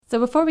So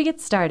before we get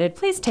started,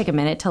 please take a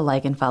minute to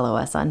like and follow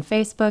us on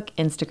Facebook,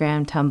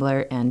 Instagram,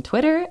 Tumblr, and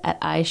Twitter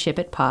at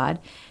iShipItPod.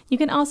 You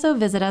can also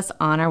visit us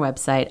on our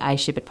website,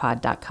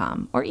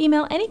 iShipItPod.com, or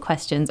email any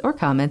questions or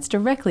comments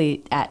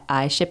directly at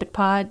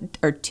iShipItPod,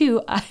 or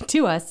to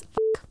us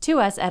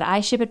at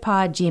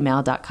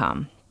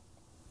iShipItPod@gmail.com.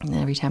 And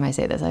every time I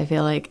say this, I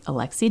feel like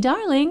Alexi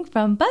Darling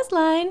from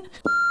Buzzline.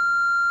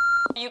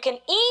 You can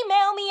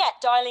email me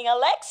at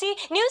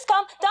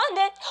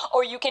darlingalexi@newscom.net,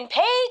 or you can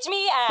page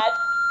me at...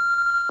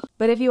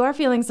 But if you are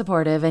feeling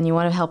supportive and you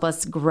want to help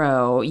us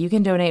grow, you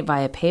can donate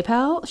via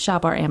PayPal,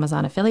 shop our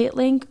Amazon affiliate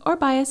link, or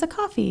buy us a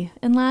coffee.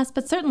 And last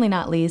but certainly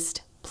not least,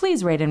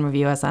 please rate and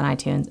review us on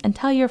iTunes and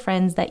tell your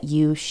friends that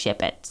you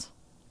ship it.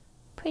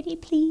 Pretty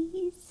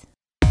please.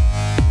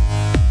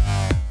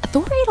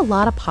 Thor ate a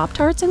lot of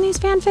Pop-Tarts in these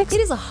fanfics. It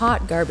is a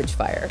hot garbage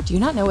fire. Do you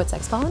not know what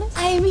sex pollen is?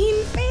 I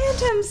mean,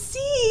 Phantom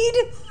Seed.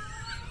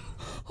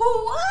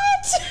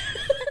 What?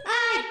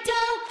 I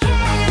don't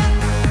care.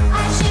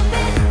 I ship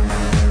it.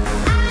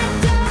 I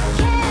don't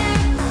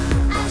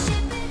care. I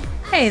ship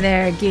it. Hey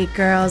there, geek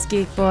girls,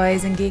 geek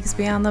boys, and geeks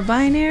beyond the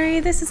binary.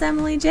 This is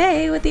Emily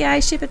J with the I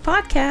Ship It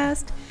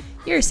podcast,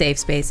 your safe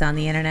space on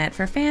the internet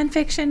for fan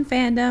fiction,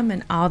 fandom,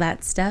 and all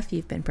that stuff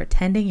you've been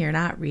pretending you're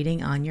not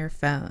reading on your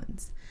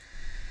phones.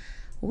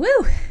 Woo!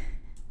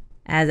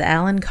 As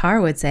Alan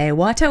Carr would say,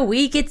 what a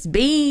week it's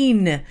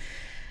been!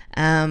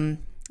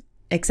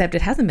 Except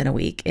it hasn't been a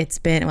week. It's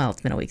been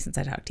a week since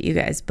I talked to you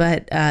guys,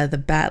 but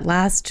the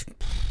last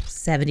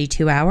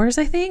 72 hours,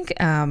 I think,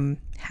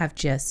 have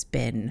just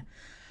been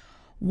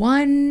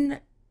one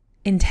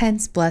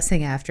intense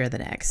blessing after the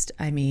next.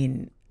 I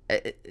mean,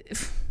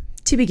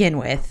 to begin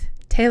with,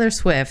 Taylor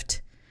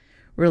Swift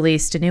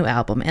released a new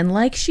album, and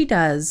like she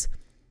does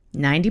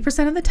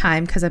 90% of the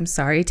time, because I'm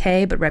sorry,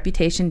 Tay, but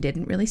Reputation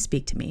didn't really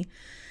speak to me.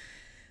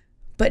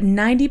 But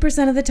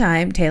 90% of the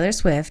time, Taylor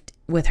Swift,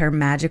 with her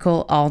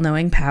magical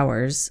all-knowing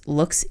powers,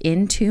 looks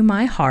into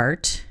my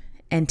heart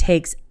and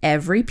takes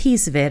every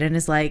piece of it and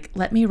is like,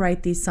 let me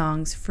write these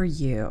songs for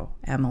you,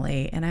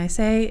 Emily. And I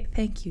say,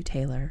 thank you,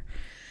 Taylor.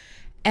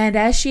 And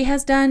as she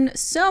has done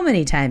so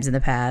many times in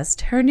the past,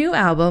 her new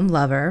album,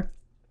 Lover,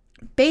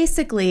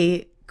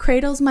 basically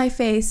cradles my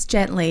face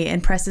gently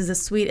and presses a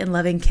sweet and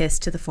loving kiss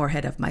to the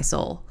forehead of my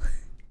soul.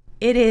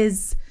 It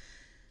is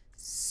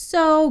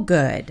so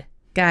good.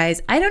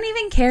 Guys, I don't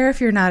even care if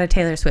you're not a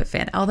Taylor Swift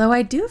fan, although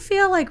I do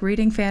feel like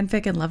reading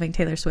fanfic and loving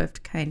Taylor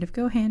Swift kind of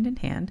go hand in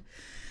hand.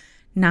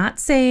 Not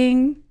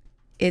saying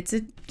it's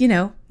a,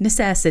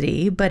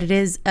 necessity, but it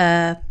is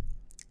a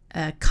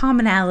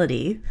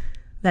commonality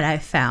that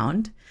I've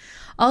found,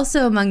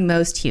 also among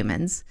most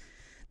humans,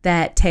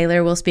 that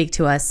Taylor will speak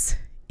to us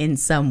in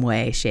some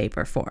way, shape,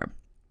 or form.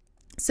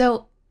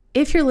 So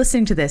if you're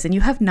listening to this and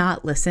you have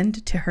not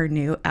listened to her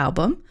new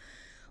album,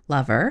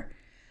 Lover,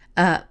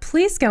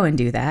 please go and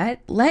do that.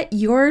 Let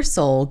your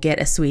soul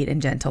get a sweet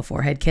and gentle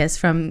forehead kiss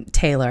from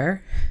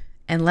Taylor,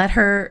 and let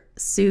her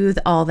soothe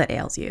all that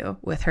ails you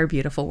with her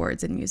beautiful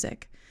words and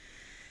music.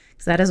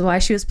 Because that is why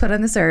she was put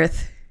on this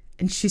earth,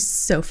 and she's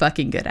so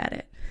fucking good at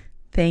it.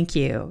 Thank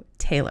you,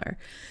 Taylor.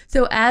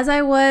 So as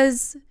I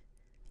was,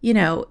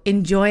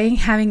 enjoying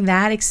having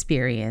that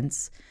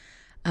experience,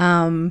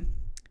 the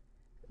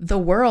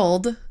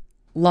world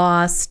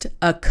lost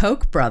a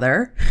Koch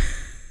brother.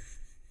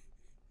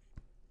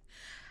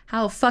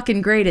 How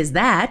fucking great is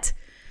that?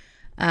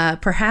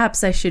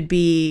 Perhaps I should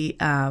be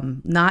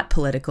not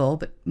political,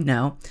 but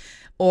no.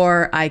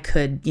 Or I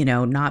could,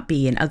 not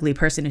be an ugly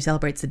person who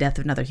celebrates the death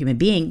of another human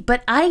being.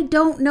 But I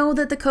don't know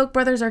that the Koch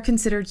brothers are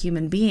considered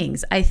human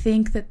beings. I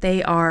think that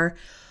they are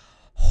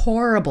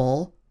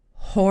horrible,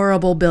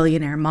 horrible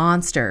billionaire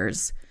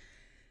monsters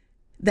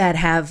that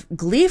have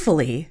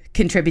gleefully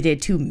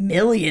contributed to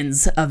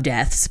millions of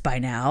deaths by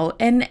now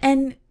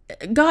and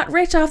got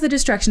rich off the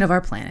destruction of our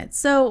planet.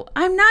 So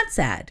I'm not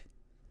sad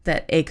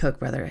that a Koch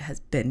brother has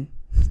been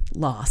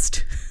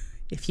lost,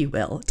 if you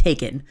will,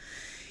 taken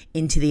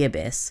into the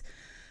abyss.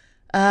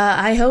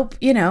 I hope,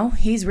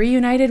 he's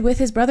reunited with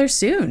his brother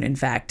soon. In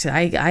fact,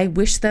 I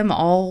wish them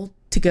all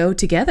to go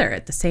together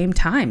at the same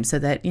time so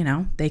that,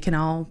 they can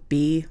all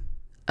be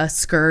a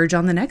scourge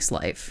on the next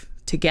life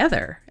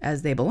together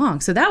as they belong.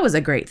 So that was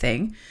a great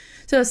thing.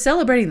 So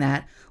celebrating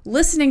that,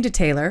 listening to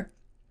Taylor,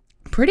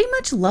 pretty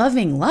much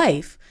loving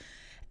life.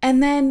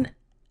 And then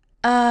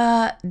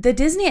the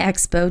Disney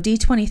Expo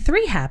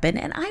D23 happened,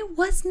 and I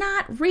was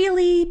not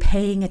really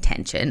paying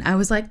attention. I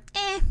was like,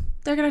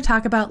 they're going to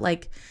talk about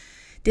like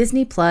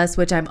Disney Plus,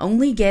 which I'm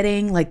only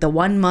getting like the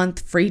 1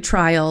 month free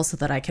trial so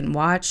that I can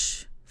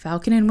watch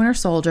Falcon and Winter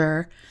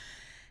Soldier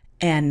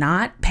and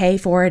not pay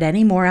for it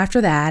anymore after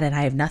that. And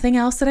I have nothing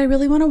else that I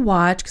really want to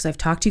watch because I've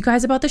talked to you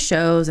guys about the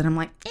shows, and I'm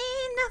like,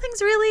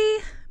 nothing's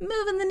really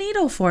moving the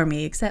needle for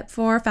me except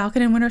for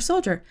Falcon and Winter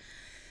Soldier.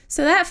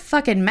 So that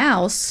fucking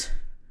mouse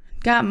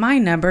got my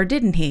number,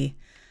 didn't he?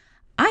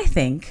 I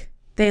think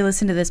they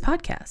listen to this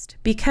podcast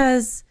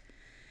because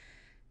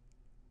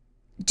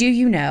do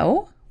you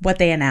know what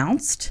they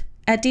announced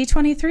at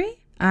D23?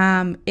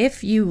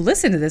 If you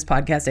listen to this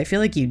podcast, I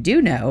feel like you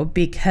do know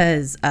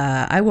because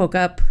I woke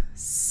up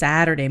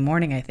Saturday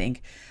morning, I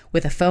think,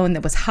 with a phone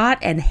that was hot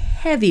and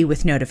heavy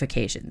with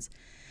notifications.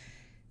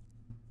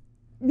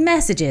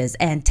 Messages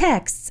and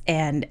texts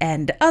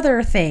and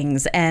other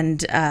things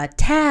and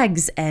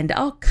tags and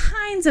all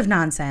kinds of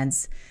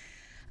nonsense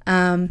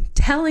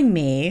telling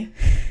me,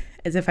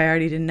 as if I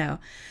already didn't know,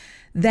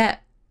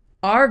 that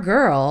our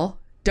girl,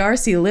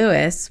 Darcy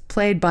Lewis,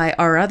 played by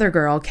our other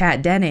girl,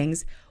 Kat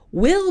Dennings,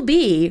 will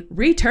be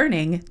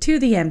returning to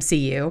the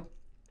MCU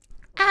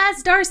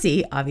as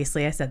Darcy.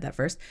 Obviously, I said that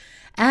first.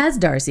 As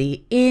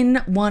Darcy in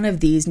one of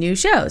these new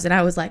shows. And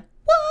I was like,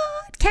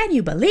 what? Can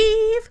you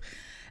believe?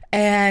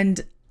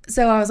 And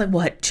so I was like,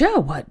 what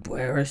show?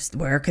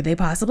 Where could they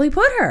possibly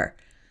put her?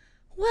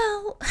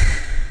 Well,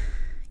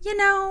 you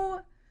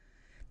know,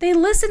 they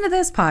listened to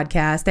this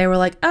podcast. They were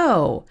like,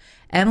 oh,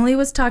 Emily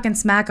was talking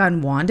smack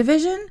on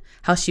WandaVision,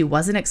 how she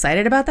wasn't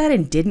excited about that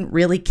and didn't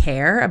really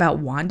care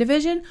about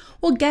WandaVision.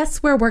 Well, guess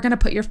where we're going to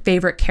put your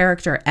favorite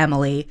character,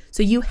 Emily.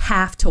 So you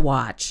have to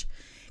watch.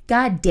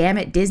 God damn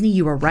it, Disney,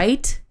 you were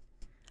right.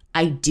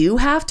 I do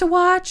have to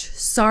watch.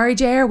 Sorry,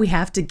 JR, we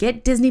have to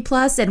get Disney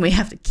Plus and we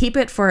have to keep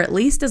it for at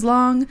least as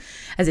long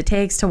as it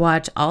takes to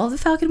watch all of the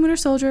Falcon Winter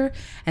Soldier.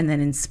 And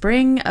then in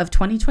spring of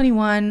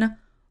 2021,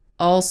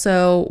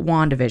 also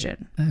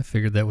WandaVision. I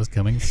figured that was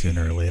coming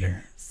sooner or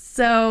later.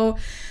 So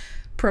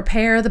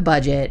prepare the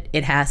budget.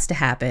 It has to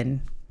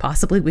happen.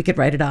 Possibly we could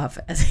write it off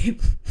as a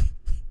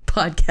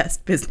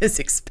podcast business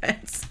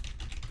expense.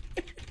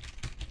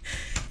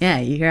 Yeah,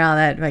 you hear all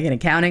that fucking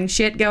accounting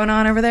shit going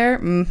on over there?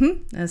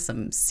 Mm-hmm. That's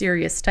some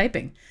serious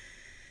typing.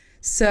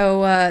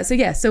 So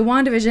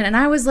WandaVision, and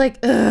I was like,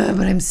 ugh,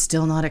 but I'm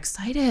still not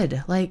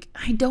excited. Like,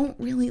 I don't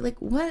really, like,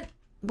 what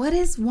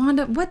is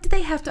Wanda, what do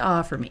they have to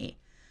offer me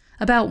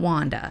about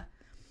Wanda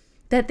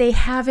that they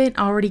haven't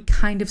already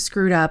kind of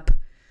screwed up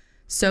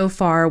so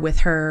far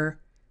with her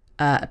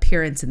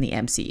appearance in the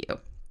MCU?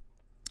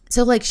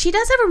 So, like, she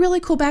does have a really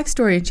cool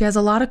backstory, and she has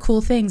a lot of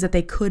cool things that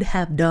they could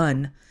have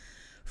done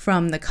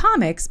from the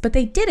comics, but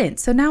they didn't.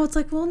 So now it's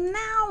like, well,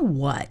 now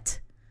what?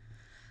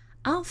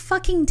 I'll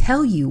fucking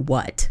tell you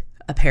what.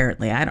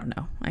 Apparently, I don't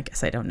know. I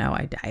guess I don't know.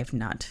 I've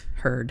not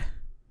heard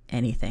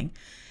anything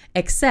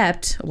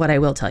except what I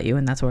will tell you,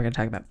 and that's what we're going to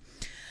talk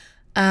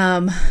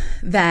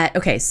about.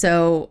 Okay,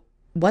 so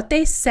what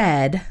they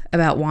said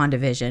about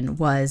WandaVision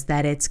was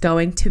that it's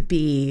going to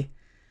be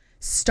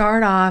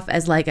start off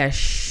as like a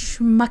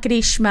schmuckety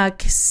schmuck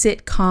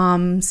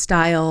sitcom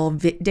style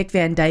Dick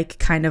Van Dyke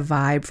kind of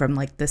vibe from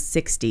like the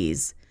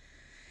 60s,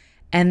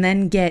 and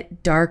then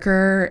get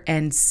darker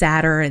and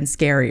sadder and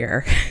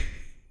scarier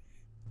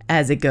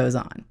as it goes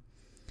on.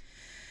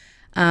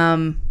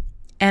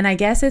 And I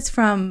guess it's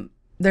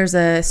there's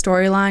a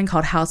storyline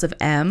called House of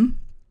M,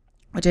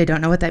 which I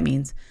don't know what that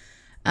means.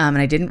 And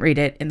I didn't read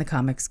it in the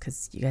comics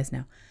because you guys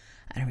know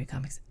I don't read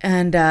comics.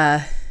 And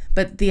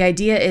but the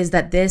idea is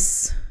that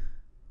this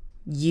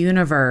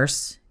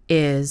universe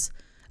is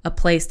a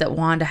place that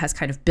Wanda has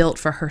kind of built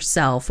for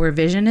herself, where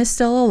Vision is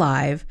still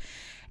alive.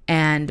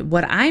 And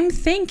what I'm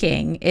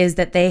thinking is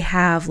that they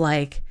have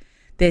like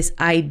this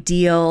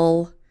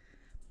ideal,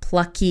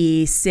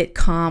 plucky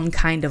sitcom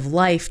kind of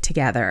life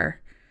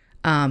together,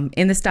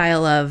 in the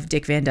style of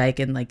Dick Van Dyke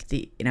and like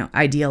the, you know,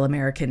 ideal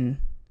American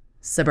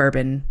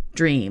suburban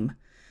dream.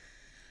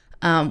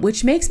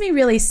 Which makes me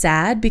really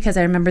sad because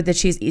I remember that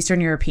she's Eastern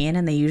European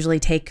and they usually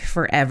take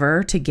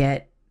forever to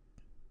get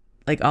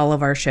like all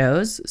of our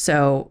shows.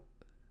 So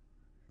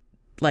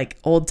like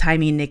old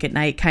timey Nick at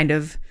Night kind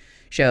of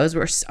shows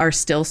are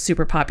still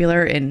super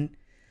popular in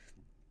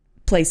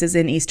places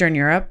in Eastern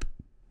Europe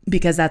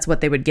because that's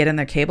what they would get in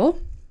their cable.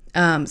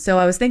 So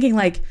I was thinking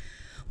like,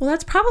 well,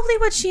 that's probably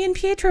what she and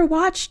Pietro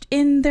watched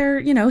in their,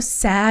 you know,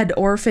 sad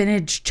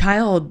orphanage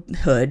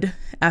childhood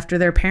after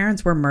their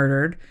parents were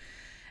murdered.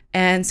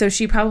 And so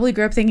she probably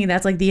grew up thinking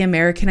that's like the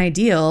American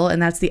ideal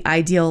and that's the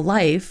ideal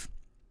life.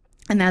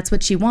 And that's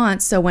what she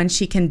wants. So when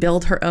she can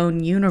build her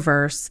own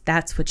universe,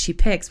 that's what she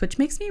picks, which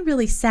makes me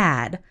really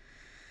sad.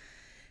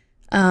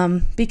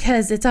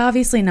 Because it's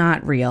obviously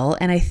not real.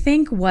 And I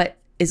think what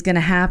is going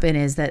to happen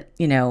is that,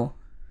 you know,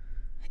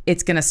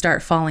 it's going to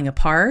start falling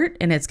apart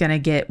and it's going to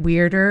get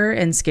weirder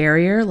and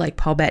scarier, like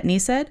Paul Bettany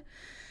said.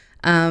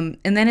 And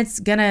then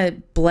it's going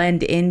to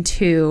blend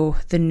into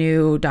the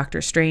new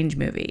Doctor Strange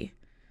movie.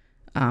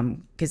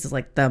 Because it's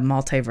like the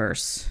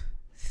multiverse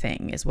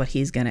thing is what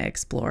he's going to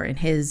explore in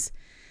his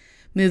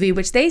movie,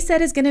 which they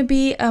said is going to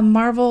be a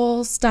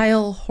Marvel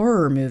style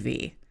horror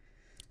movie.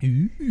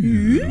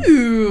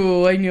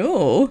 Ooh, I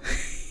know.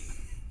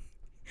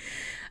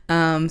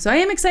 So I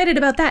am excited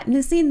about that. And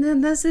this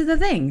is the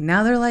thing.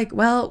 Now they're like,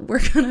 well,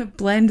 we're going to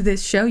blend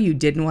this show you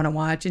didn't want to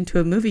watch into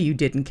a movie you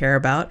didn't care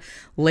about,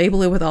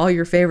 label it with all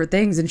your favorite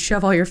things and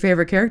shove all your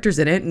favorite characters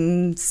in it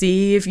and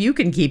see if you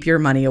can keep your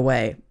money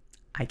away.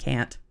 I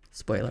can't.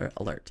 Spoiler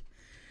alert.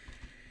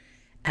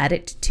 Add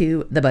it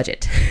to the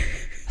budget.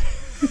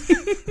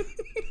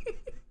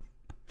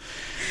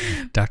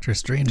 Doctor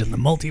Strange and the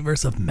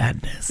Multiverse of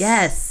Madness.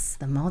 Yes,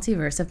 the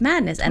Multiverse of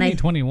Madness.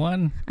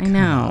 2021. I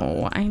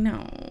know.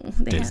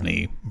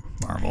 Disney,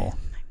 Marvel,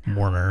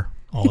 Warner,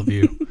 all of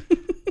you.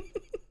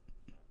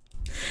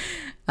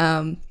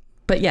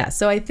 But yeah,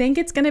 so I think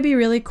it's going to be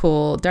really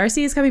cool.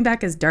 Darcy is coming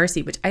back as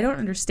Darcy, which I don't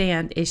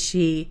understand. Is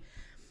she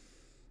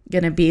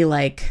going to be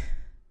like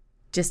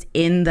just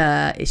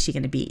is she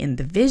going to be in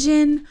the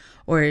Vision,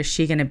 or is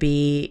she going to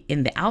be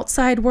in the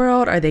outside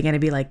world? Are they going to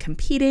be like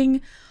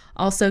competing?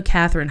 Also,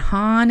 Catherine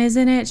Hahn is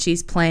in it.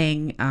 She's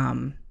playing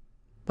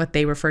what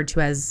they referred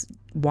to as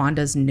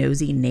Wanda's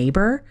nosy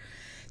neighbor.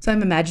 So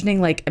I'm imagining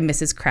like a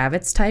Mrs.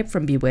 Kravitz type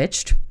from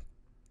Bewitched.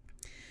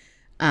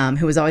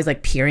 Who was always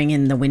like peering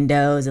in the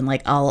windows and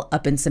like all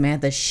up in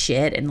Samantha's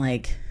shit. And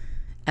like,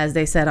 as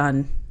they said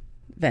on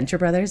Venture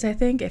Brothers, I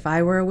think, if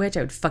I were a witch,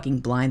 I would fucking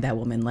blind that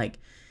woman. Like,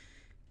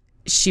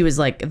 she was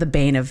like the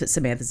bane of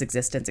Samantha's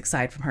existence,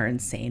 aside from her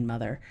insane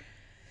mother.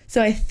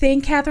 So I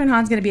think Catherine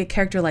Hahn's going to be a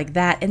character like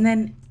that. And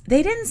then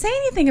they didn't say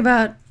anything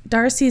about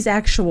Darcy's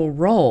actual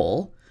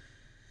role,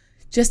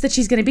 just that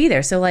she's going to be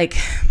there. So like,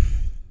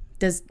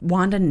 does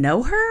Wanda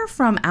know her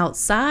from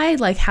outside?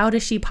 Like, how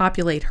does she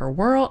populate her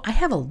world? I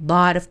have a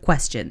lot of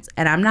questions,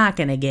 and I'm not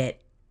going to get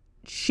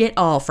shit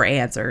all for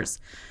answers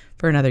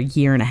for another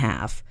year and a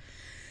half.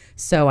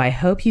 So I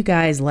hope you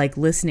guys like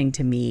listening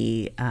to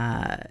me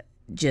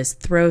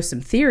just throw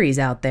some theories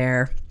out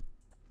there,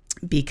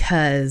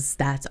 because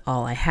that's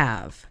all I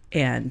have.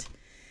 And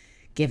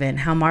given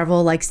how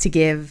Marvel likes to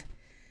give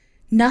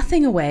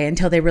nothing away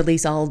until they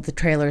release all of the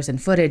trailers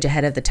and footage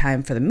ahead of the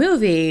time for the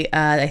movie,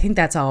 I think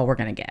that's all we're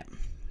going to get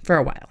for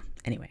a while.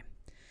 Anyway,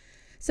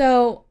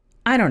 so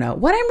I don't know.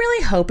 What I'm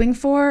really hoping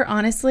for,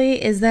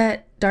 honestly, is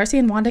that Darcy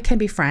and Wanda can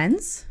be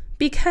friends,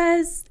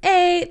 because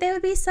A, they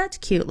would be such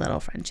cute little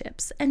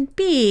friendships, and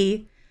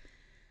B,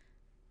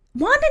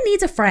 Wanda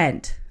needs a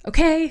friend,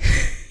 okay?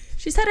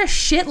 She's had a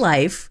shit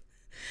life,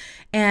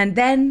 and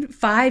then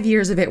 5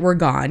 years of it were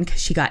gone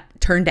because she got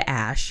turned to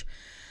ash.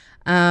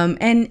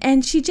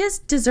 And she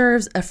just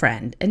deserves a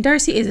friend. And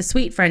Darcy is a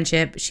sweet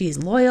friendship. She's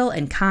loyal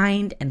and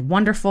kind and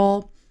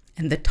wonderful,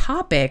 and the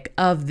topic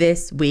of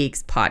this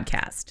week's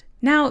podcast.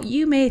 Now,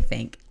 you may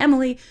think,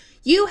 Emily,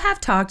 you have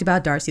talked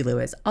about Darcy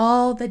Lewis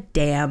all the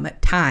damn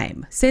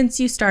time since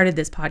you started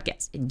this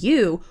podcast, and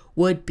you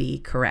would be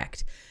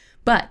correct.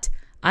 But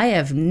I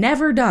have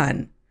never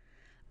done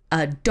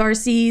a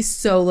Darcy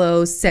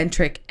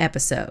solo-centric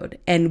episode.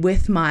 And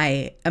with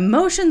my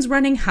emotions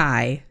running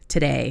high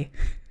today,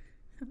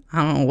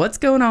 I don't know what's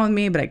going on with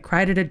me, but I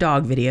cried at a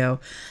dog video.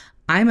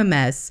 I'm a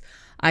mess.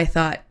 I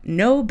thought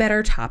no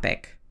better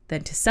topic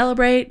than to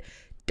celebrate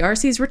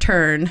Darcy's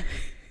return,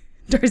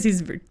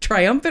 Darcy's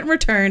triumphant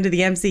return to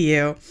the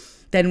MCU,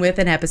 than with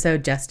an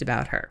episode just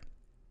about her.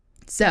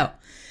 So,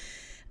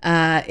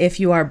 if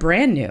you are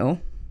brand new,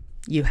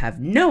 you have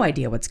no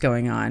idea what's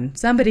going on,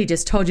 somebody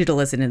just told you to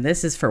listen, and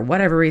this is for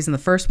whatever reason the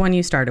first one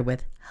you started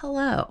with,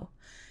 hello.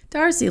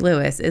 Darcy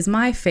Lewis is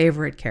my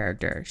favorite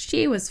character.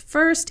 She was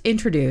first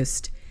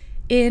introduced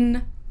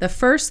in the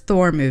first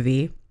Thor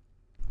movie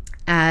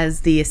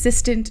as the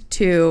assistant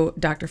to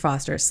Dr.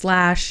 Foster /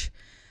 I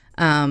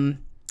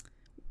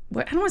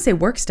don't want to say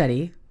work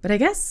study, but I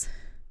guess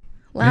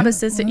lab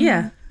assistant.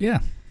 Yeah.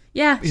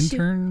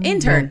 Intern.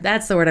 Intern.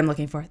 That's the word I'm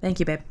looking for. Thank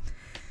you, babe.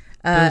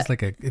 There's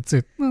like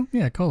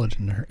college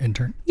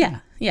intern.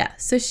 Yeah.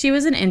 So she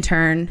was an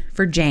intern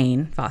for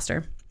Jane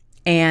Foster,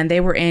 and they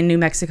were in New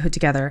Mexico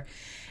together.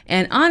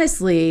 And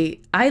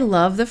honestly, I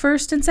love the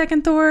first and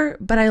second Thor,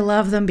 but I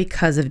love them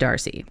because of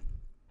Darcy,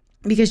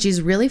 because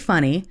she's really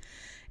funny.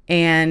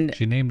 And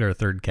she named our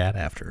third cat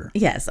after her.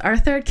 Yes, our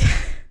third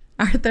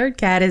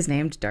cat is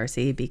named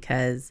Darcy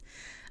because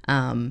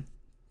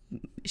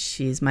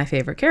she's my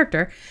favorite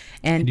character.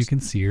 And you can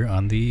see her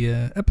on the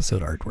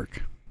episode artwork.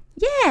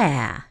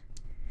 Yeah.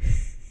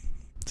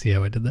 See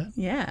how I did that?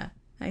 Yeah,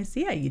 I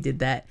see how you did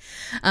that.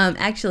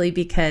 Actually,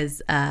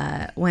 because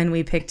when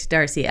we picked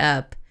Darcy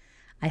up,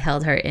 I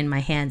held her in my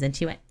hands and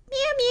she went, meow,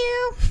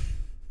 meow,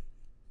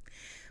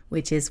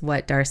 which is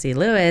what Darcy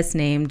Lewis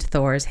named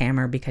Thor's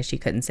hammer, because she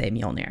couldn't say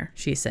Mjolnir.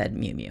 She said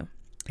Mew Mew.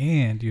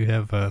 And you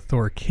have a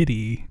Thor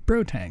kitty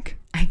bro tank.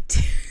 I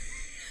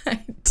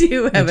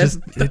do have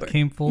It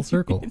came full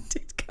circle. It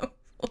did go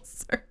full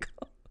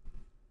circle.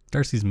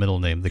 Darcy's middle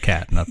name, the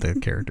cat, not the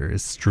character,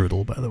 is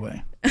Strudel, by the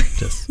way.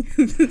 Just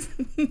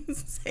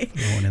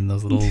throwing in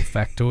those little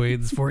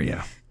factoids for you.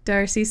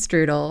 Darcy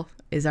Strudel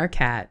is our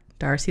cat.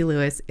 Darcy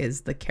Lewis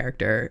is the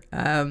character.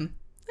 I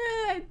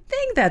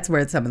think that's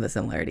where some of the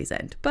similarities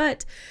end.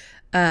 But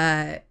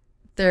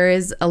there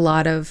is a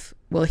lot of,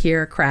 we'll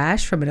hear a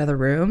crash from another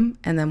room,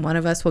 and then one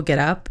of us will get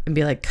up and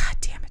be like, God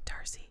damn it,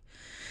 Darcy.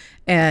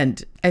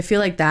 And I feel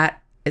like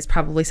that is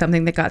probably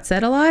something that got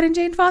said a lot in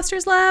Jane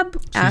Foster's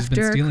lab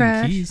after a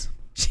crash. Keys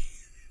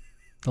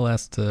the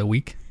last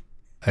week.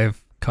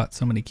 I've caught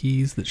so many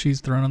keys that she's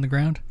thrown on the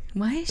ground.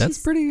 Why? That's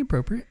pretty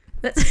appropriate.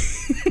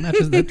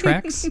 That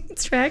tracks.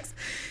 Tracks.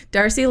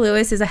 Darcy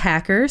Lewis is a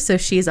hacker, so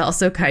she's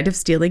also kind of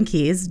stealing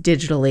keys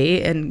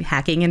digitally and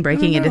hacking and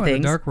breaking into things.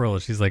 In the Dark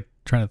World, she's like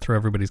trying to throw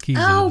everybody's keys.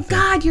 Oh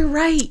God, you're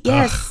right.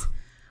 Yes. Ugh.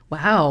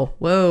 Wow.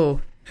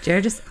 Whoa.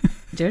 Jared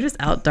just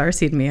out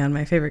Darcy'd me on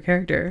my favorite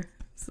character.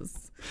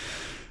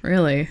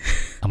 Really?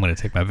 I'm going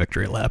to take my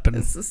victory lap and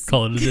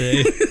call it a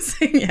day.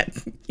 Yeah,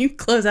 you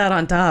close out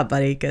on top,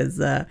 buddy, because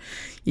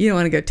you don't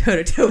want to go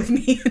toe-to-toe with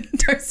me and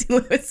Darcy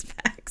Lewis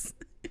facts.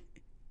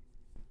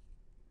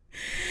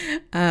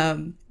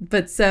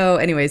 But so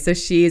anyway, so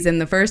she's in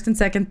the first and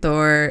second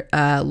Thor,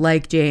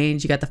 like Jane.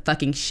 You got the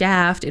fucking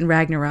Shaft in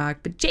Ragnarok,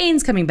 but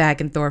Jane's coming back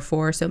in Thor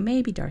 4, so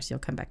maybe Darcy will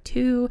come back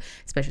too,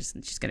 especially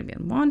since she's going to be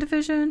in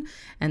WandaVision,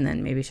 and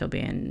then maybe she'll be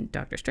in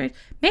Doctor Strange.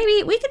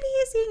 Maybe we could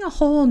be seeing a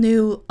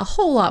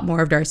whole lot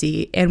more of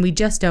Darcy, and we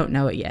just don't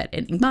know it yet.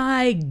 And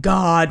my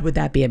God, would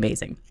that be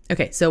amazing?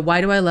 Okay, so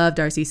why do I love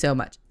Darcy so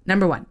much?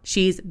 Number one,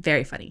 she's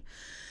very funny.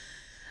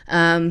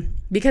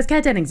 Because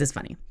Kat Dennings is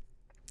funny.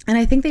 And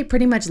I think they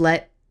pretty much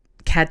let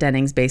Kat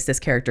Dennings base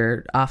this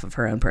character off of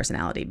her own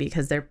personality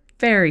because they're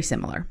very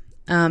similar.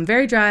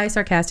 Very dry,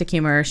 sarcastic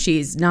humor.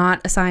 She's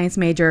not a science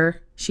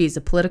major. She's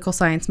a political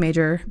science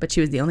major, but she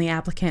was the only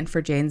applicant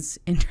for Jane's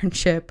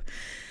internship.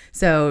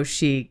 So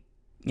she,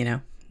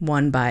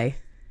 won by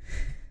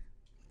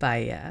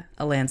a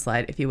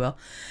landslide, if you will.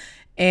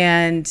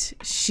 And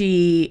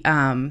she,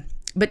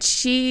 but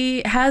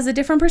she has a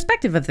different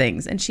perspective of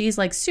things. And she's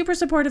like super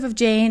supportive of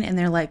Jane, and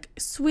they're like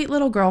sweet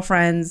little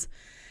girlfriends.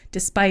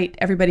 Despite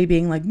everybody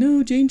being like,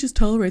 no, Jane just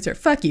tolerates her.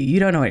 Fuck you. You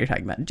don't know what you're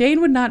talking about. Jane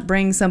would not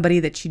bring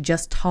somebody that she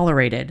just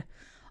tolerated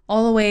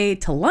all the way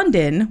to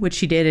London, which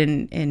she did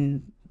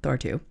in Thor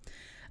 2,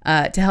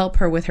 to help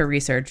her with her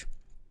research,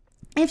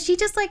 if she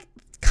just like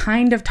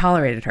kind of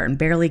tolerated her and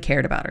barely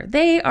cared about her.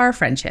 They are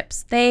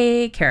friendships.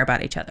 They care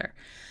about each other.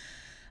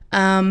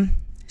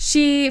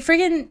 She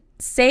friggin'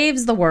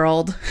 saves the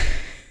world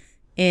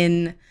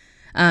in...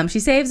 she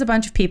saves a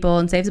bunch of people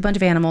and saves a bunch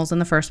of animals in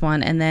the first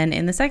one. And then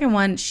in the second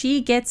one,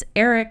 she gets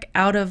Eric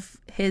out of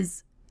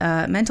his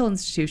mental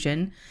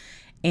institution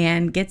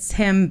and gets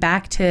him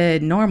back to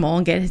normal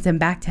and gets him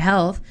back to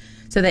health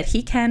so that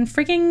he can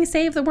freaking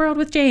save the world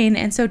with Jane.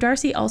 And so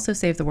Darcy also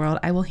saved the world.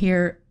 I will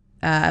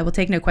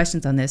take no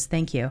questions on this.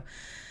 Thank you.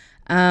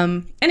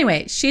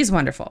 Anyway, she's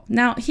wonderful.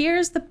 Now,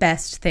 here's the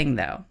best thing,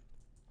 though,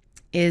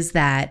 is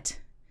that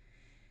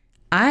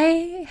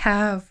I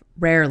have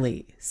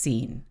rarely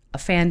seen a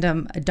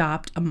fandom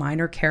adopt a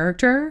minor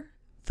character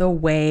the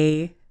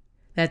way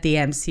that the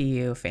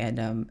MCU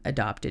fandom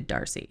adopted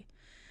Darcy.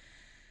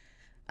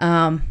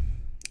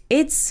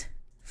 It's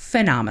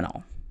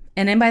phenomenal.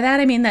 And by that,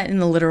 I mean that in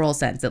the literal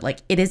sense that like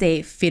it is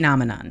a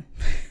phenomenon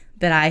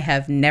that I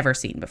have never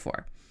seen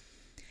before.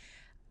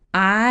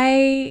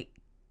 I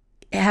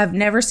have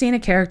never seen a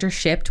character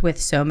shipped with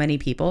so many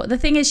people. The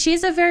thing is,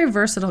 she's a very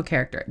versatile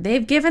character.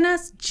 They've given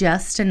us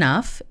just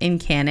enough in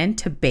canon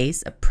to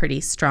base a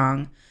pretty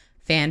strong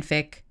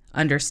fanfic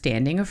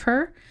understanding of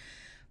her,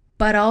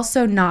 but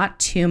also not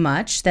too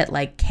much that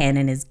like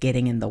canon is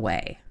getting in the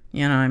way.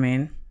 You know what I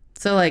mean?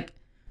 So like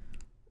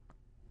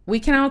we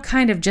can all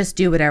kind of just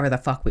do whatever the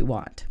fuck we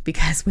want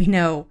because we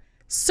know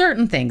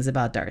certain things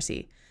about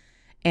Darcy,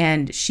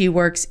 and she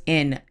works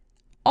in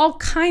all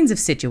kinds of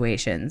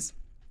situations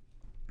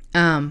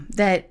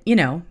that,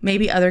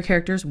 maybe other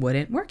characters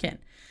wouldn't work in.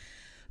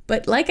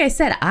 But like I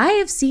said, I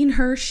have seen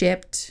her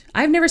shipped.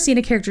 I've never seen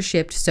a character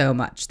shipped so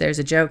much. There's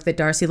a joke that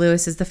Darcy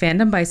Lewis is the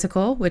fandom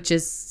bicycle, which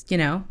is,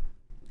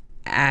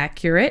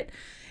 accurate.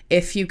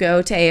 If you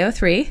go to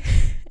AO3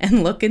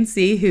 and look and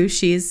see who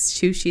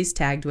she's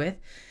tagged with,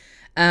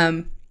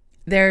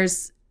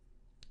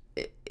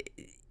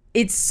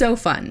 it's so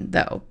fun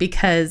though,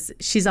 because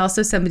she's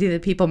also somebody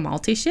that people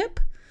multi-ship.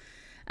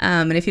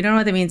 And if you don't know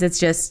what that means, it's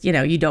just,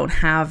 you don't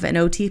have an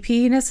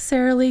OTP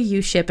necessarily.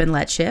 You ship and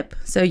let ship.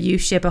 So you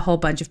ship a whole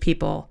bunch of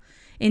people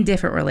in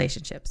different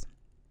relationships.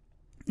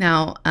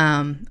 Now,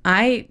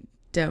 I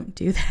don't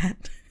do that.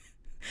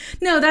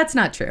 No, that's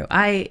not true.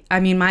 I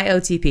mean, my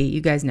OTP, you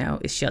guys know,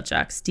 is Shield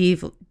Shock,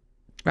 Steve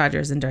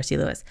Rogers and Darcy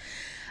Lewis.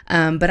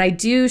 But I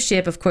do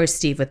ship, of course,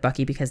 Steve with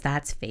Bucky because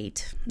that's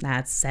fate.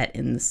 That's set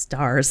in the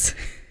stars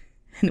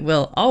and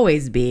will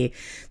always be.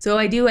 So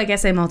I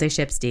guess I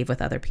multi-ship Steve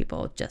with other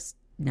people,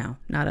 no,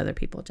 not other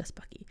people, just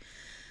Bucky.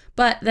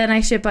 But then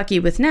I ship Bucky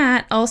with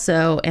Nat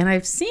also, and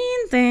I've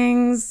seen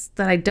things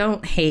that I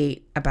don't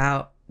hate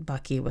about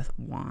Bucky with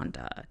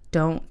Wanda.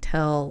 Don't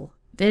tell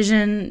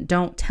Vision,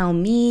 don't tell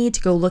me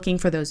to go looking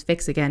for those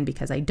fics again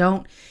because I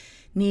don't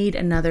need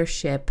another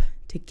ship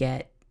to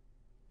get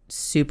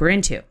super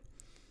into.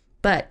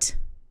 But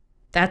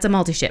that's a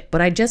multi-ship.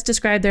 But I just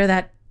described there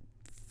that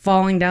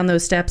falling down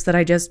those steps that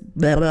I just,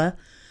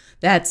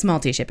 that's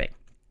multi-shipping.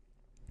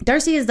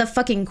 Darcy is the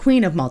fucking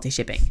queen of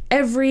multi-shipping.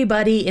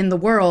 Everybody in the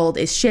world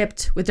is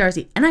shipped with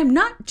Darcy. And I'm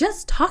not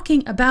just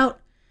talking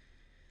about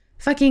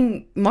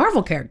fucking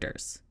Marvel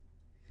characters.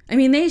 I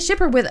mean, they ship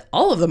her with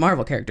all of the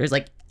Marvel characters.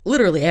 Like,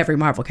 literally every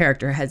Marvel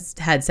character has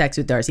had sex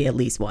with Darcy at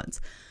least once.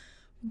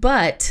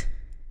 But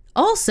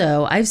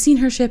also, I've seen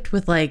her shipped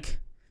with, like,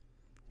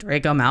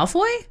 Draco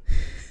Malfoy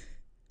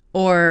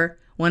or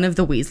one of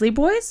the Weasley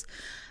boys.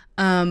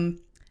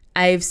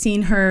 I've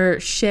seen her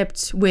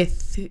shipped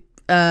with...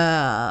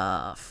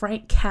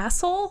 Frank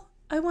Castle,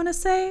 I want to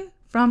say.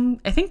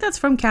 I think that's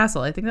from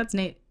Castle. I think that's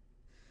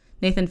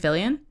Nathan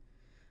Fillion.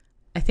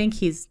 I think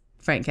he's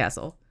Frank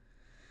Castle.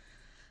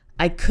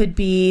 I could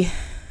be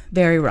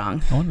very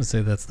wrong. I want to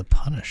say that's the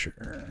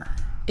Punisher.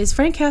 Is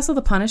Frank Castle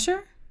the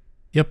Punisher?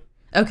 Yep.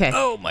 Okay.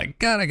 Oh my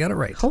God, I got it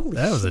right. Holy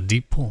that was a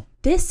deep pull.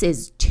 This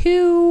is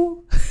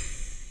two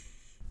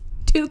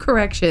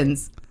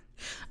corrections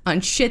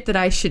on shit that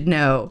I should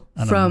know.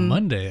 On from a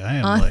Monday, I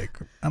am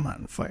I'm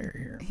on fire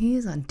here.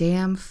 He's on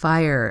damn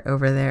fire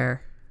over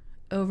there.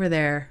 Over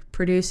there,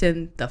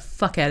 producing the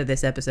fuck out of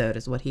this episode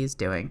is what he's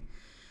doing.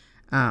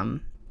 So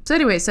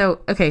anyway,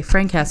 okay,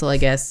 Frank Castle, I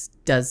guess,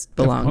 does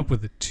belong. I've come up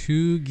with the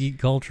 2 geek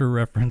culture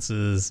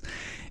references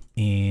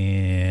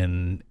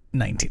in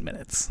 19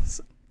 minutes.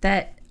 So.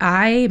 That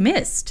I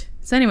missed.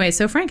 So anyway,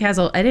 Frank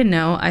Castle, I didn't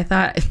know. I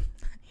thought,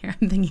 here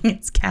I'm thinking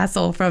it's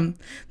Castle from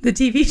the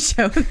TV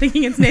show. I'm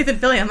thinking it's Nathan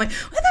Fillion. I'm like,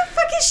 what the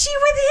fuck is she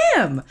with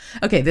him?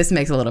 Okay, this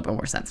makes a little bit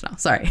more sense now.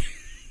 Sorry.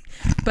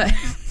 But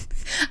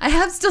I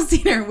have still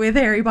seen her with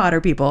Harry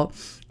Potter people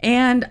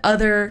and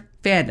other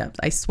fandoms,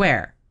 I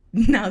swear.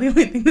 Now the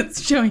only thing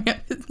that's showing up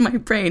in my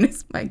brain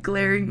is my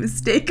glaring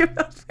mistake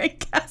about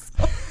Frank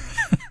Castle.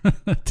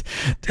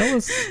 Tell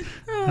us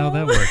how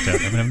that worked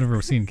out. I mean, I've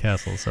never seen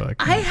Castle, so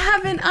I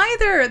haven't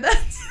either.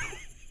 That's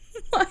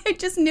why I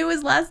just knew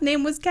his last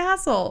name was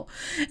Castle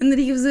and that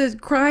he was a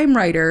crime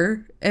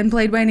writer and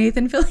played by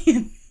Nathan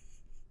Fillion.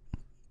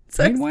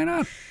 So I mean, why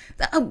not?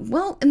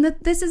 Well, and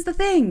this is the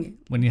thing.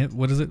 When you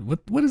what is it?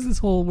 What is this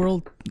whole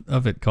world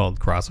of it called?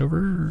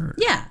 Crossover?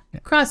 Yeah.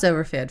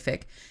 Crossover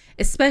fanfic,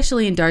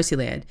 especially in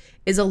Darcyland,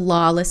 is a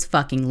lawless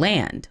fucking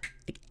land.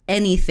 Like,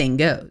 anything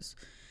goes.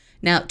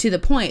 Now, to the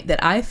point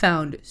that I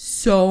found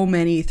so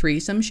many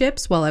threesome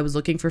ships while I was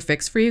looking for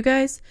fics for you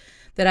guys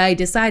that I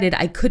decided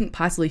I couldn't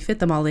possibly fit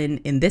them all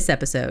in this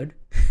episode.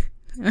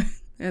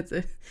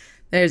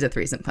 There's a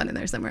threesome pun in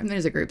there somewhere.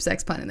 There's a group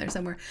sex pun in there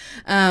somewhere.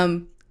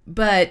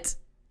 But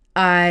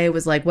I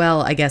was like,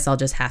 well, I guess I'll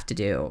just have to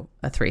do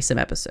a threesome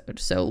episode.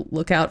 So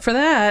look out for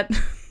that.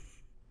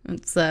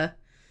 It's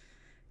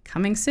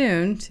coming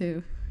soon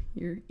to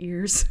your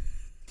ears.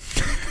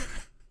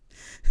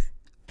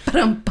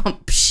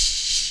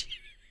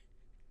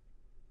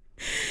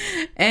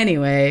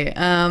 Anyway,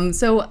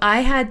 so I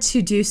had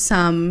to do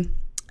some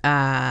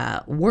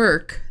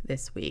work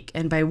this week.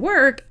 And by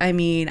work, I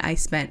mean I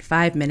spent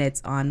 5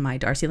 minutes on my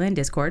Darcyland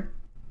Discord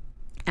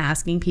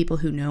asking people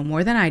who know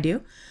more than I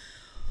do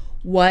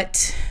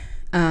what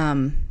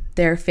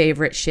their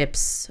favorite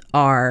ships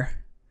are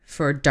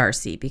for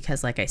Darcy.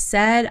 Because like I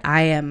said,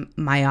 I am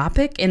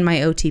myopic in my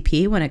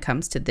OTP when it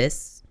comes to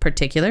this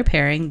particular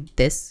pairing,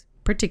 this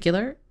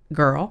particular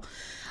girl.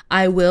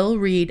 I will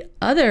read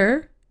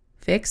other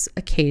fics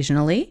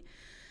occasionally.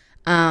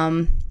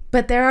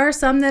 But there are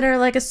some that are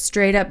like a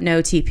straight up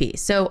no TP.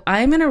 So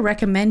I'm going to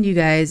recommend you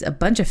guys a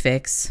bunch of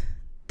fics.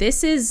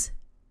 This is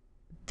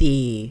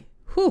this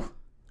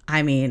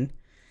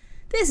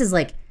is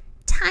like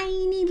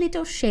tiny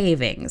little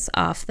shavings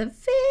off the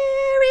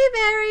very,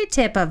 very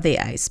tip of the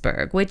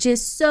iceberg, which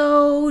is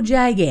so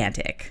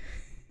gigantic.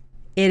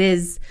 It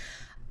is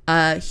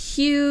a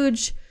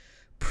huge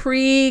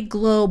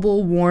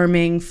pre-global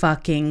warming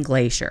fucking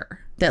glacier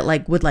that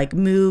like would like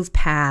move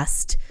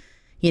past,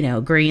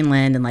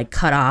 Greenland and like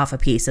cut off a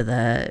piece of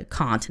the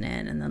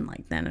continent. And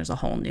then there's a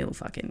whole new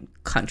fucking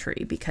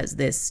country because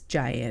this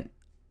giant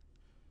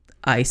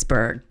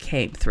iceberg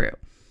came through.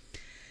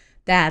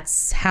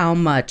 That's how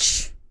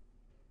much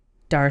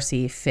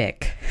Darcy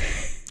fic.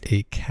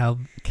 A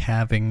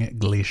calving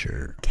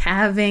glacier.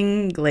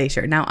 Calving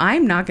glacier. Now,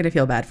 I'm not going to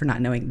feel bad for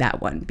not knowing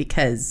that one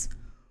because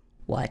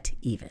what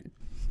even?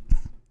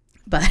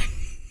 But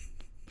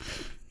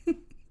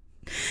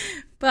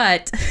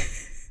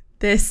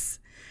this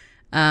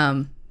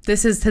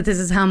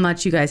is how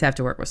much you guys have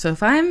to work with. So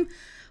if I'm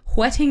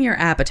whetting your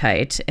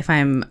appetite, if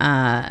I'm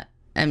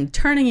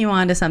turning you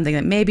on to something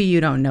that maybe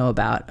you don't know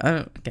about,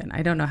 again,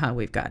 I don't know how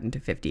we've gotten to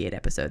 58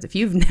 episodes. If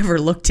you've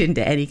never looked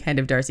into any kind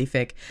of Darcy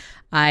fic,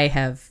 I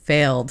have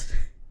failed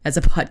as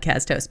a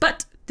podcast host.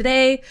 But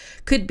today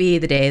could be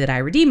the day that I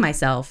redeem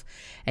myself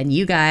and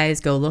you guys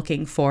go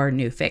looking for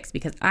new fics,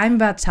 because I'm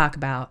about to talk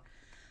about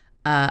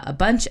a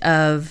bunch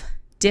of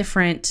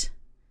different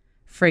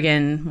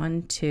friggin'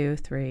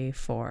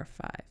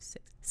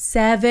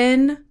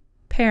 7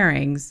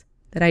 pairings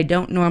that I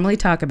don't normally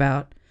talk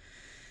about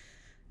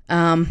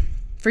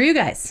for you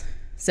guys.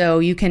 So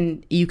you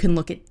can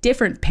look at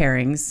different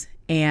pairings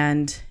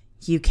and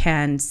you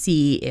can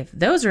see if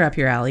those are up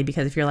your alley,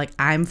 because if you're like,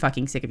 I'm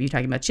fucking sick of you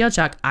talking about Shield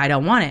Shock, I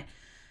don't want it.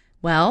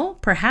 Well,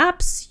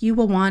 perhaps you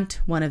will want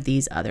one of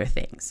these other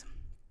things.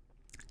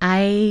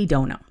 I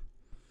don't know.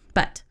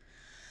 But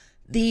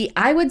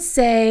I would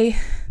say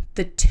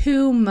the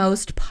 2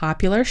 most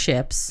popular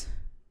ships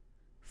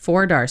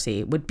for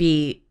Darcy would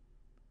be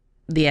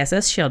the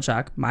SS Shield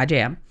Shock, my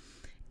jam,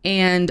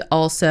 and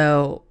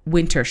also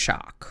Winter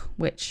Shock,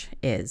 which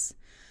is...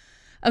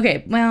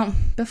 Okay, well,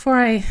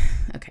 I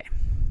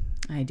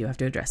do have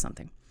to address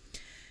something.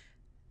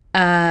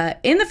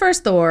 In the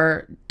first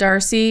Thor,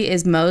 Darcy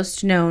is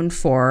most known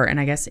for, and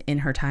I guess in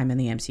her time in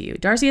the MCU,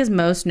 Darcy is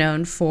most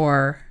known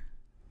for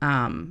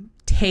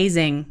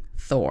tasing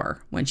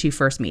Thor when she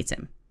first meets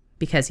him.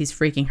 because he's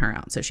freaking her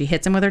out. So she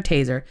hits him with her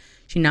taser.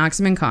 She knocks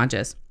him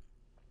unconscious.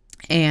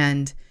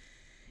 And,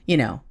 you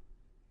know,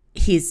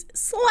 he's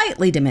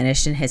slightly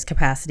diminished in his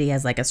capacity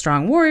as like a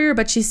strong warrior,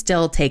 but she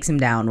still takes him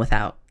down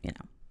without, you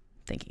know,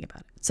 thinking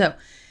about it. So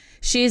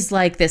she's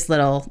like this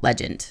little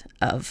legend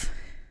of,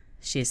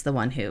 she's the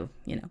one who,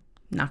 you know,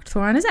 knocked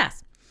Thor on his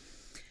ass,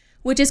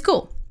 which is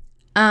cool.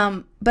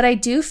 But I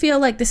do feel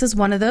like this is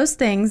one of those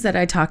things that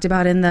I talked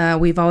about in the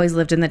We've Always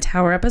Lived in the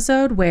Tower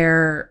episode,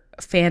 where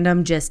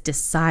fandom just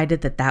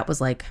decided that that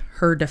was like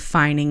her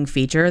defining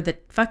feature,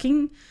 that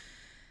fucking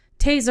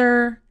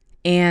taser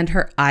and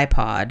her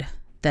iPod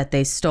that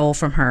they stole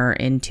from her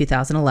in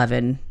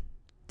 2011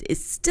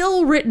 is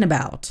still written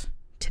about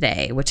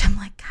today, which I'm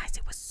like, guys,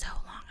 it was so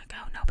long ago.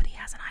 Nobody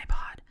has an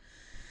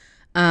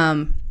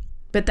iPod.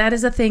 But that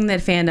is a thing that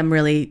fandom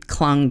really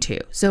clung to.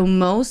 So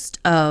most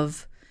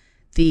of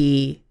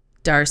the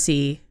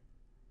Darcy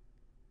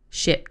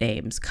ship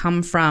names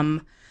come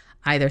from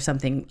either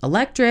something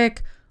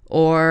electric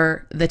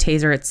or the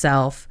taser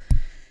itself.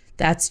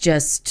 That's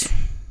just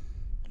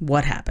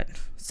what happened.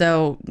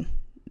 So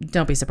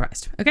don't be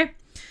surprised. Okay.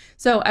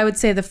 So I would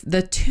say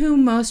the two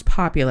most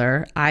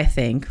popular, I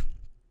think,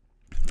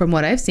 from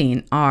what I've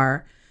seen,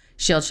 are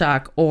Shield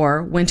Shock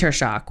or Winter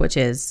Shock, which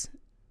is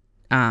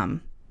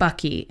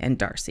Bucky and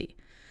Darcy.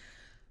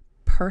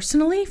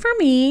 Personally, for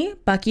me,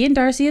 Bucky and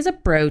Darcy is a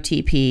bro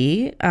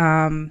TP.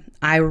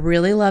 I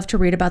really love to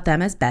read about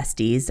them as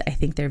besties. I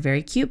think they're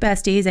very cute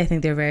besties. I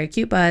think they're very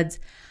cute buds.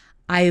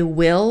 I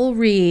will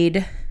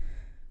read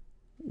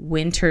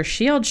Winter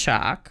Shield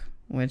Shock,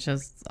 which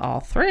is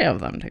all three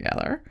of them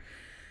together,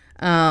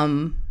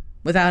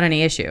 without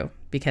any issue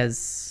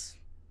because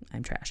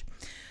I'm trash.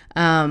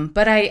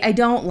 But I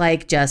don't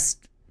like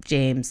just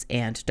James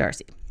and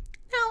Darcy.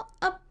 Now,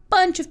 a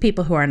bunch of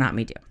people who are not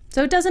me do.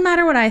 So it doesn't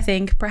matter what I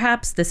think.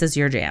 Perhaps this is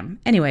your jam.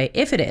 Anyway,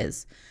 if it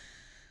is,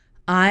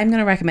 I'm going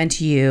to recommend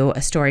to you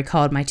a story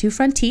called My Two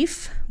Front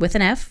Teeth with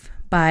an F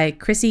by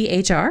Chrissy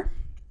H.R.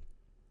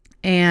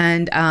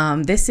 And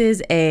this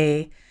is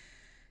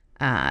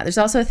there's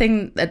also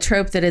a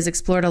trope that is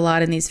explored a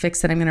lot in these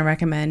fics that I'm going to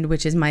recommend,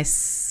 which is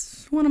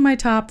one of my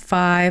top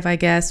 5, I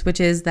guess,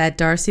 which is that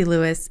Darcy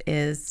Lewis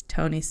is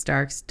Tony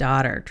Stark's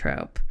daughter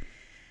trope.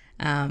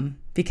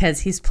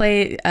 Because he's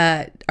played,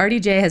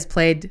 RDJ has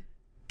played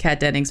Kat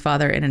Dennings'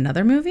 father in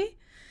another movie.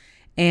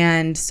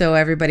 And so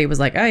everybody was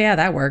like, oh yeah,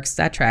 that works.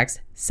 That tracks.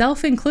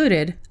 Self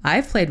included.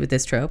 I've played with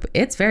this trope.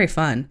 It's very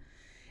fun.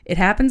 It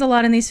happens a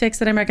lot in these fics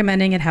that I'm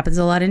recommending. It happens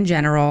a lot in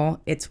general.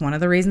 It's one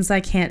of the reasons I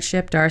can't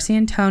ship Darcy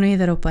and Tony,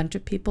 that a bunch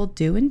of people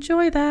do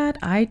enjoy that.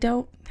 I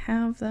don't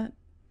have that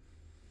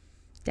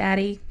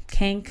daddy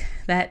kink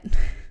that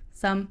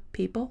some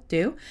people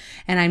do.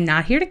 And I'm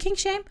not here to kink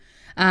shame.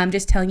 I'm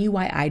just telling you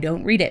why I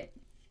don't read it.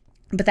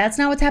 But that's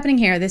not what's happening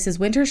here. This is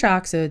Winter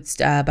Shock, so it's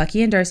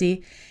Bucky and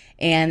Darcy.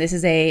 And this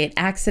is an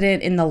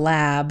accident in the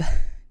lab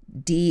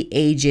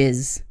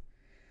de-ages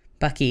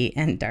Bucky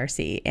and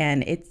Darcy.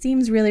 And it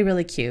seems really,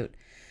 really cute.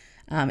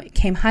 It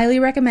came highly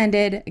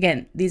recommended.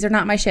 Again, these are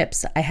not my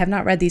ships. I have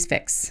not read these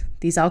fics.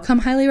 These all come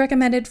highly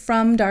recommended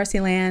from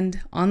Darcyland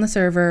on the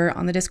server,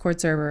 on the Discord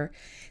server.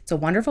 It's a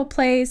wonderful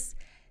place.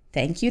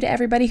 Thank you to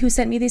everybody who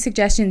sent me these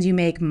suggestions. You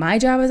make my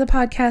job as a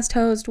podcast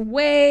host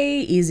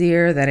way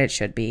easier than it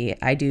should be.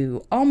 I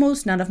do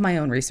almost none of my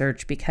own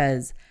research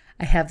because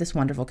I have this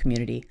wonderful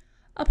community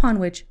upon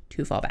which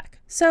to fall back.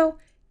 So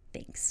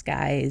thanks,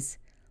 guys.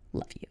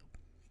 Love you.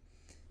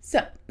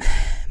 So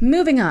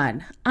moving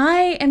on.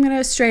 I am going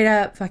to straight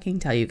up fucking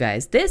tell you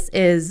guys, this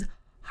is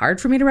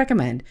hard for me to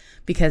recommend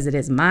because it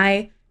is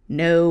my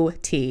no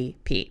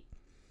TP.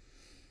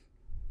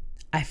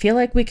 I feel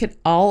like we could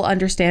all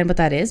understand what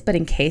that is, but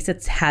in case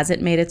it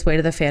hasn't made its way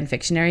to the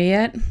fanfictionary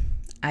yet,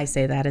 I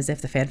say that as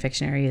if the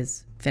fanfictionary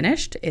is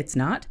finished. It's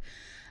not.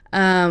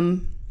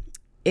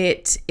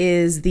 It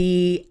is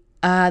the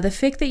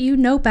fic that you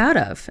nope out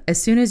of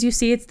as soon as you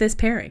see it's this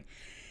pairing.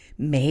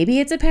 Maybe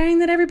it's a pairing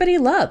that everybody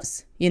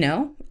loves, you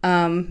know?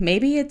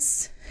 Maybe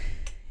it's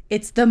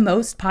the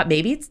most pop.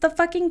 Maybe it's the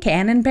fucking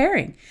canon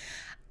pairing.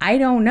 I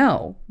don't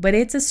know, but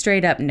it's a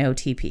straight up no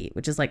TP,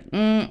 which is like,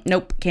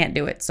 nope, can't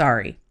do it.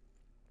 Sorry.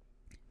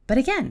 But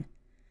again,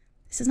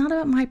 this is not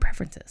about my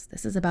preferences.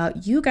 This is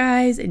about you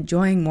guys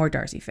enjoying more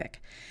Darcy fic.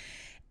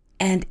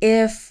 And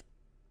if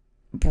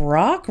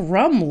Brock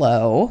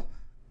Rumlow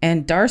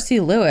and Darcy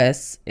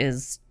Lewis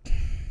is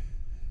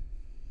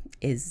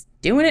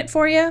doing it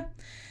for you,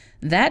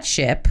 that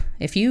ship,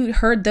 if you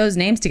heard those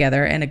names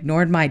together and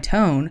ignored my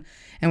tone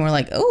and were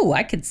like, oh,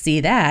 I could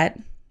see that,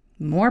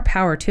 more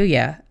power to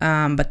you.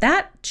 But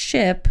that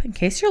ship, in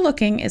case you're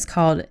looking, is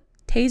called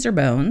Taser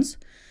Bones.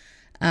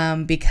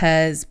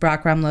 Because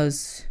Brock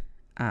Rumlow's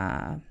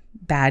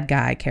bad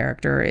guy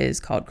character is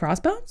called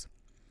Crossbones.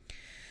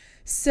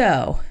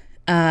 So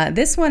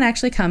this one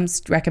actually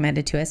comes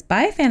recommended to us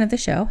by a fan of the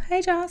show.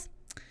 Hey, Joss.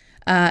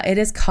 It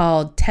is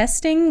called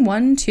Testing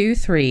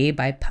 123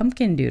 by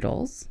Pumpkin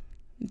Doodles,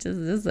 which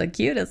is the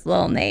cutest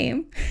little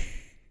name.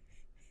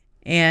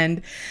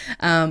 And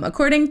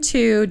according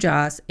to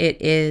Joss,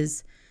 it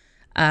is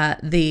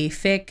the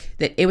fic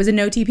that it was a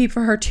no TP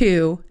for her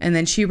too, and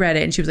then she read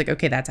it and she was like,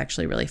 okay, that's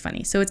actually really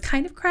funny. So it's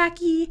kind of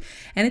cracky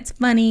and it's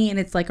funny and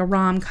it's like a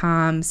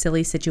rom-com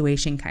silly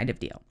situation kind of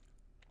deal.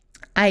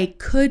 I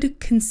could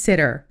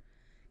consider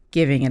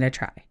giving it a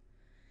try,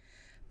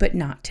 but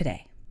not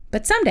today,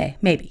 but someday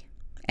maybe.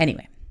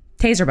 Anyway,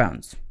 Taser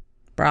Bones,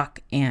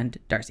 Brock and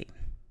Darcy.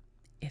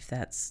 If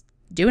that's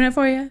doing it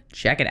for you,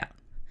 check it out.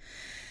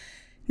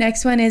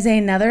 Next one is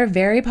another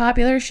very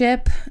popular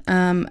ship.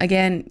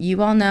 Again,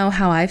 you all know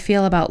how I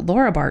feel about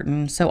Laura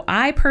Barton. So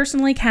I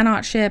personally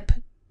cannot ship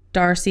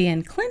Darcy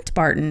and Clint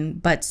Barton,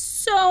 but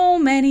so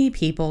many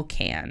people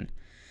can.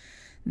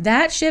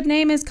 That ship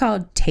name is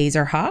called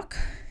Taserhawk.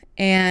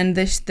 And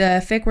the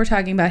fic we're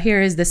talking about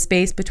here is The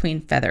Space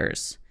Between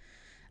Feathers.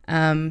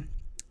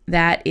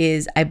 That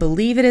is, I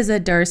believe it is a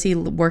Darcy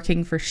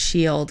working for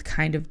S.H.I.E.L.D.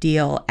 kind of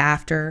deal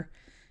after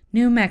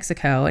New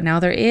Mexico. And now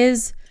there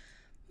is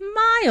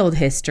mild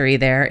history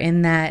there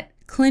in that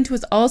Clint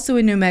was also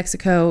in New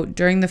Mexico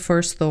during the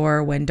first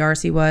Thor when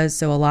Darcy was,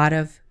 so a lot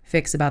of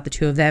fics about the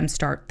two of them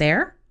start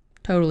there.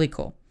 Totally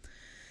cool.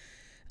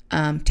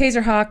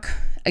 Taserhawk,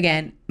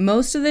 again,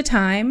 most of the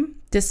time,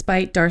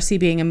 despite Darcy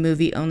being a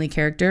movie-only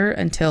character,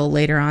 until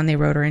later on they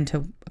wrote her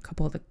into a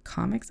couple of the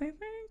comics, I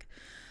think.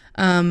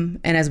 And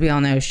as we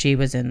all know, she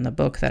was in the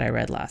book that I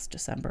read last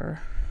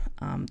December,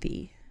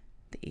 the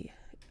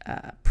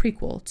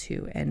prequel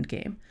to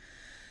Endgame.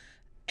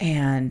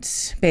 And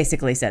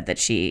basically said that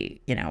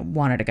she,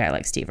 wanted a guy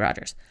like Steve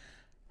Rogers.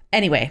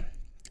 Anyway,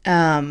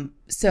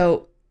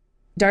 so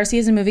Darcy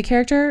is a movie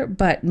character,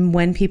 but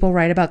when people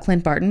write about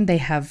Clint Barton, they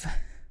have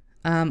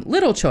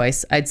little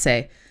choice, I'd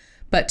say,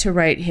 but to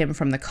write him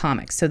from the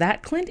comics. So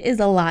that Clint is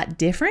a lot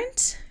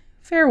different.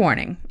 Fair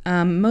warning.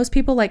 Most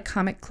people like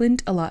comic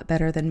Clint a lot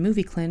better than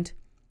movie Clint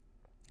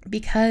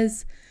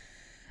because,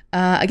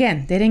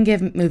 again, they didn't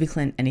give movie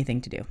Clint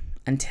anything to do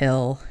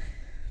until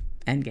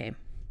Endgame,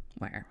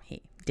 where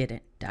he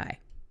didn't die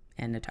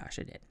and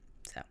Natasha did.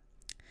 So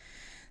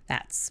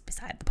that's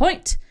beside the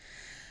point.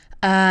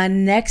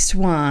 Next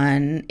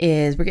one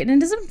is, we're getting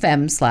into some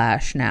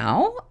Femslash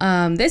now.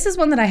 This is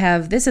one that I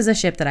have. This is a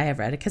ship that I have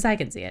read because I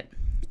can see it.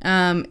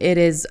 It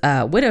is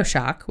Widow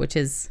Shock, which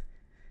is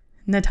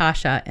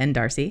Natasha and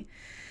Darcy.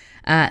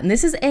 And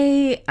this is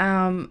a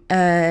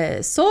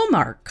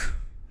Soulmark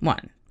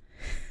one.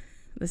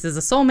 This is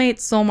a soulmate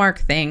Soulmark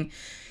thing.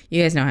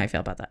 You guys know how I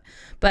feel about that.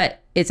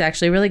 But it's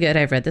actually really good.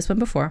 I've read this one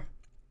before,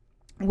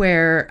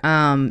 where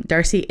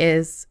Darcy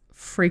is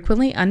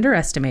frequently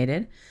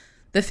underestimated.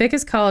 The fic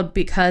is called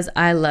Because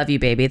I Love You,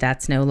 Baby,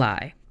 That's No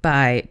Lie,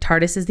 by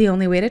TARDIS is the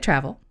Only Way to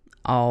Travel.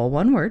 All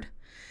one word.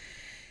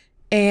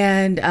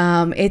 And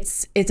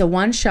it's a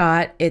one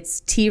shot. It's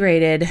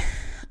T-rated.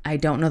 I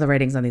don't know the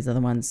ratings on these other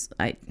ones.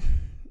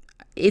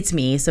 It's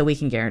me, so we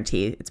can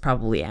guarantee it's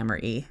probably M or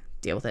E.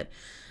 Deal with it.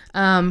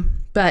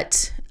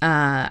 But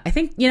I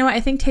think, I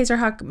think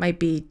Taserhawk might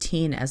be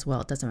teen as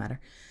well. It doesn't matter.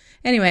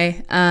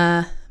 Anyway,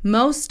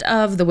 most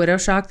of the Widow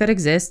Shock that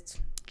exists,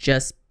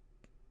 just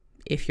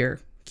if you're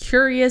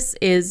curious,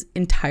 is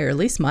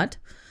entirely smut.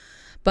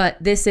 But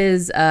this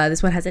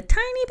one has a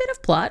tiny bit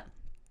of plot.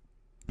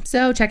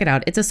 So check it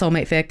out. It's a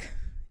soulmate fic.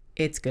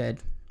 It's good.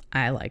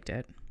 I liked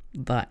it.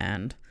 The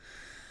end.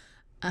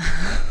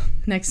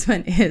 Next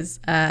one is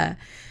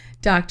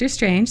Doctor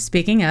Strange.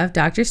 Speaking of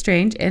Doctor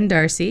Strange and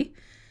Darcy,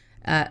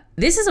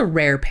 this is a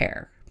rare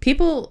pair.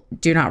 People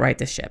do not write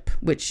this ship.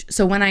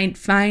 So when I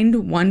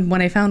found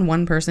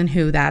one person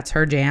who that's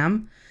her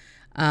jam,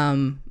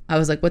 I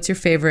was like, "What's your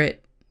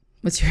favorite?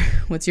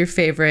 What's your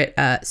favorite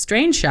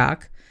Strange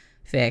Shock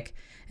fic?"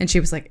 And she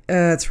was like,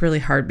 "It's really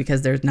hard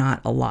because there's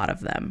not a lot of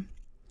them."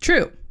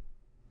 True,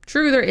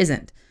 there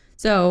isn't.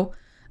 So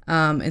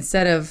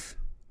instead of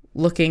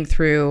looking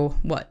through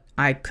what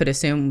I could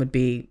assume would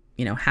be,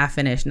 half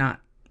finished,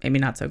 maybe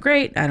not so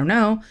great, I don't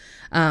know,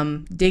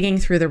 digging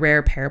through the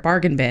rare pair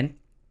bargain bin,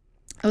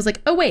 I was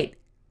like, oh wait,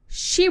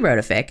 she wrote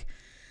a fic.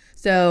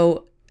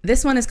 So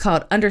this one is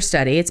called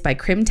Understudy. It's by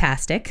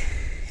Crimtastic,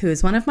 who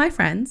is one of my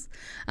friends.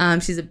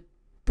 She's a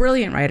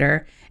brilliant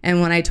writer.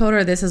 And when I told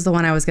her this is the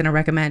one I was going to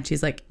recommend,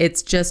 she's like,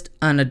 it's just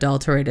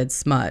unadulterated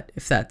smut,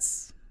 if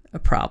that's a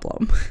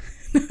problem.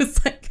 And I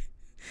was like,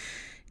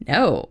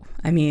 no.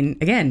 I mean,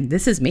 again,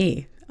 this is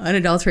me.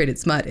 Unadulterated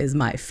smut is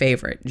my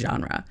favorite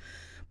genre.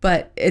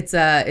 But it's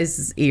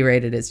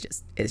E-rated. It's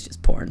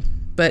just porn.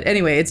 But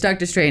anyway, it's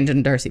Doctor Strange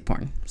and Darcy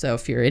porn. So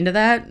if you're into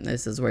that,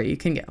 this is where you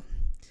can go.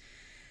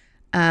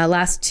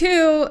 Last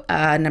two.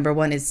 Number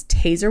one is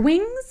Taser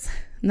Wings.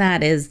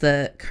 That is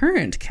the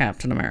current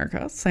Captain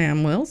America,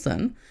 Sam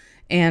Wilson,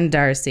 and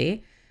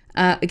Darcy.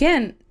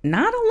 Again,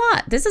 not a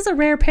lot. This is a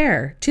rare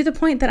pair, to the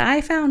point that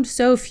I found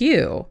so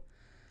few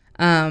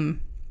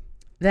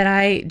that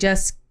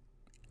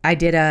I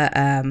did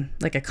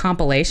a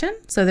compilation.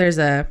 So there's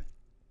a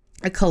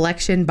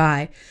collection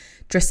by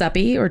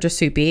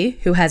Drasuppy,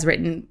 who has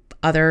written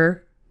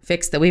other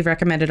fics that we've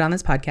recommended on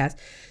this podcast.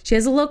 She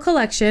has a little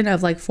collection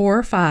of like 4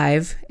 or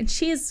 5, and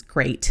she is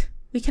great.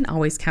 We can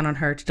always count on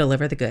her to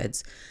deliver the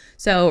goods.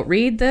 So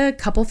read the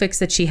couple fics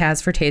that she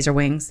has for Taser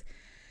Wings.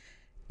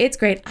 it's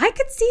great. I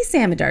could see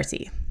Sam and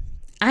Darcy.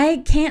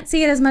 I can't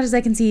see it as much as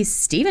I can see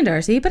Steve and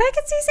Darcy, but I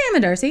could see Sam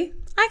and Darcy.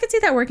 I could see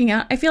that working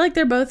out. I feel like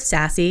they're both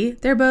sassy.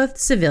 They're both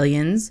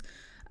civilians.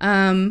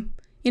 Kind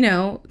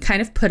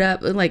of put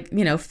up,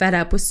 fed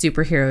up with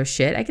superhero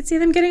shit. I could see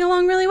them getting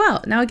along really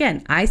well. Now,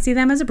 again, I see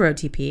them as a bro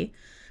TP,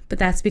 but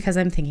that's because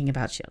I'm thinking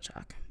about Shield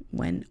Shock.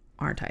 When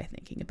aren't I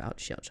thinking about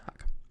Shield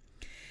Shock?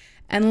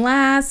 And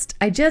last,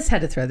 I just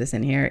had to throw this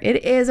in here.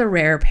 It is a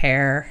rare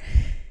pair.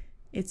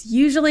 It's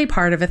usually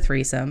part of a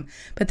threesome,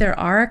 but there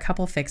are a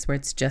couple fics where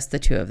it's just the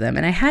two of them.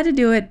 And I had to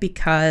do it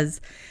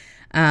because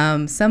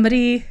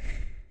somebody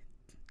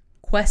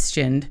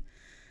questioned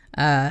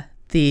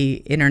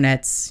the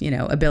internet's,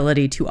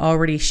 ability to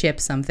already ship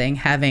something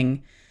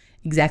having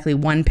exactly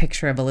one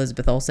picture of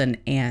Elizabeth Olsen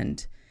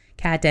and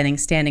Kat Denning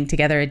standing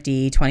together at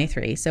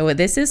D23. So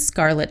this is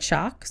Scarlet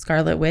Shock,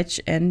 Scarlet Witch,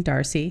 and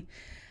Darcy.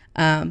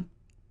 The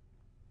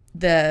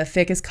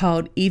fic is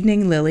called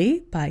Evening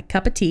Lily by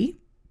Cup of Tea.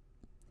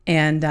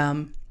 And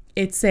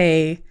it's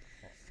I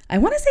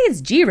want to say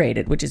it's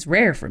G-rated, which is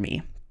rare for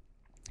me.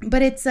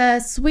 But it's a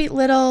sweet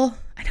little,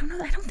 I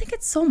don't think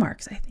it's soul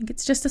marks. I think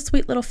it's just a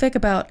sweet little fic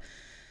about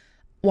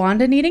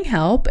Wanda needing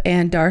help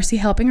and Darcy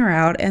helping her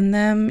out and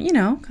them,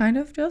 kind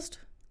of just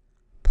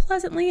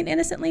pleasantly and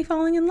innocently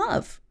falling in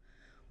love,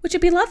 which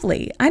would be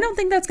lovely. I don't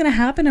think that's going to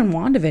happen in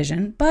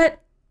WandaVision,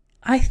 but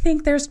I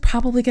think there's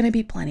probably going to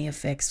be plenty of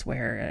fics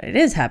where it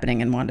is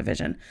happening in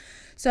WandaVision.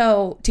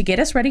 So to get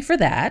us ready for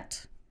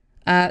that,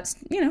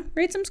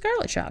 read some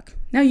Scarlet Shock.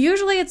 Now,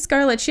 usually it's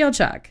Scarlet Shield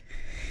Shock.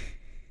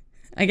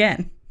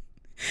 Again.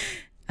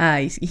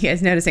 You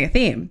guys noticing a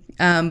theme.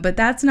 But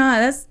that's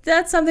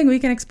something we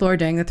can explore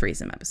during the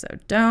threesome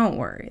episode. Don't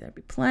worry. There'll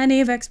be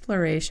plenty of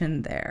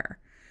exploration there.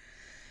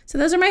 So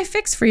those are my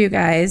fics for you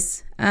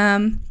guys.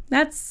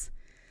 That's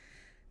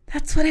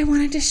what I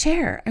wanted to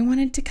share. I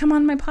wanted to come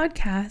on my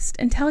podcast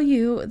and tell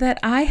you that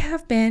I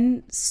have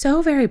been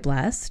so very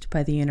blessed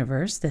by the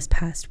universe this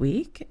past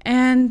week.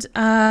 And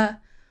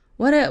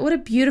what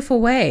a beautiful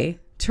way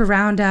to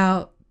round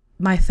out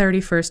my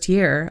 31st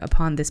year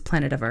upon this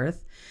planet of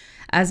Earth,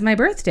 as my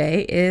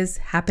birthday is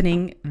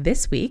happening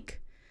this week.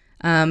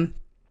 Again,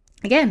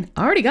 I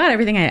already got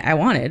everything I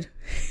wanted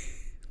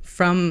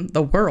from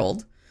the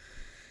world.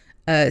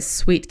 A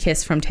sweet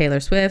kiss from Taylor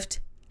Swift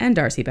and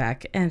Darcy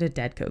back and a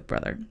dead Koch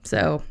brother.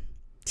 So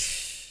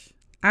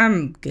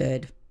I'm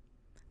good.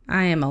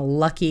 I am a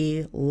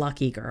lucky,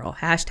 lucky girl.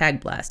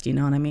 #blessed. You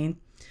know what I mean?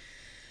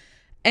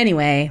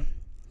 Anyway,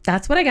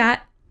 that's what I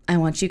got. I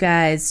want you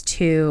guys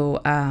to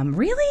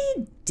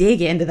really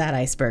dig into that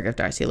iceberg of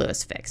Darcy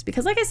Lewis fics.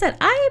 Because like I said,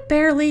 I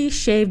barely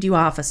shaved you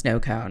off a snow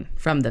cone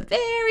from the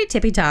very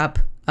tippy top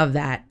of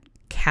that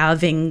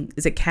calving.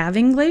 Is it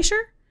calving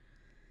glacier?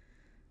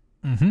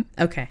 Mm-hmm.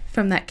 Okay.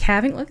 From that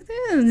calving. Look at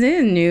this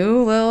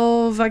new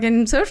little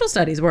fucking social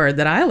studies word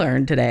that I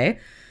learned today.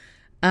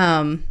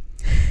 Would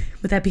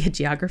that be a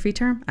geography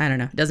term? I don't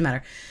know. Doesn't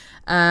matter.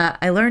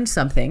 I learned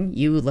something.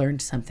 You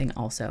learned something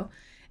also.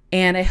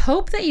 And I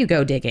hope that you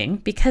go digging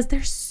because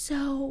there's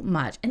so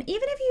much. And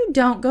even if you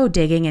don't go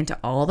digging into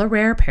all the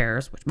rare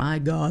pairs, which my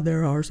God,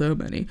 there are so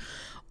many,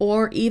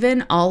 or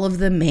even all of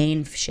the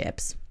main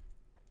ships,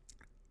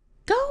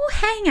 go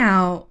hang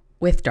out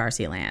with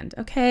Darcyland,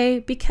 okay?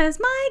 Because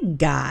my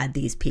God,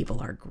 these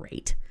people are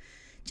great.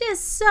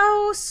 Just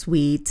so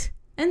sweet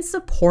and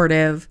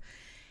supportive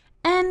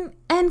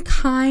and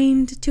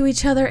kind to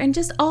each other, and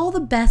just all the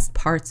best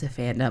parts of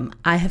fandom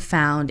I have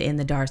found in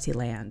the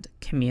Darcyland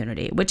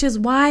community, which is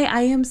why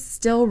I am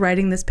still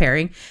writing this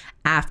pairing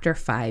after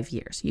 5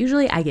 years.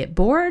 Usually I get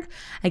bored,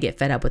 I get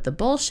fed up with the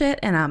bullshit,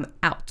 and I'm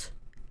out.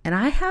 And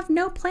I have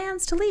no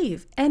plans to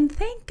leave. And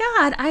thank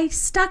God I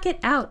stuck it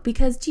out,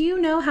 because do you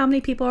know how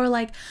many people are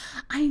like,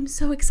 I'm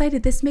so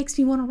excited, this makes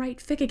me want to write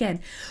fic again.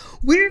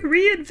 We're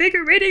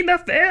reinvigorating the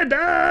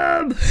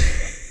fandom!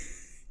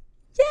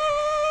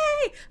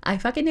 Yay! I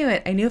fucking knew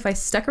it. I knew if I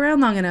stuck around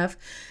long enough,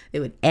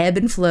 it would ebb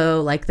and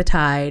flow like the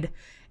tide,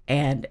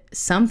 and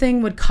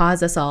something would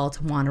cause us all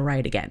to want to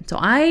write again. So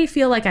I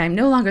feel like I'm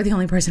no longer the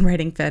only person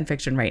writing fan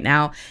fiction right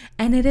now,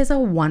 and it is a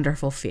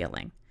wonderful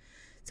feeling.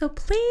 So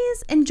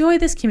please enjoy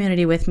this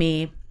community with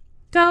me.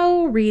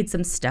 Go read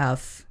some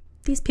stuff.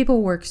 These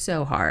people work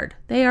so hard.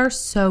 They are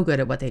so good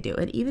at what they do.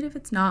 And even if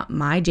it's not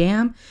my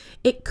jam,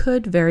 it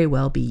could very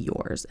well be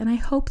yours. And I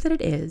hope that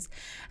it is.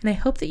 And I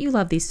hope that you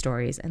love these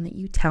stories and that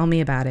you tell me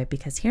about it,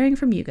 because hearing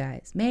from you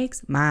guys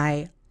makes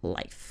my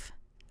life.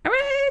 All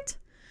right.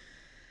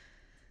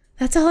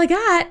 That's all I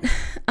got.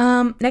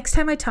 Next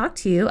time I talk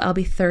to you, I'll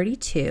be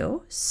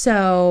 32.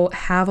 So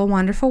have a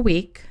wonderful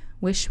week.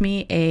 Wish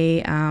me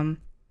a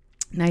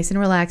nice and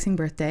relaxing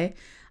birthday.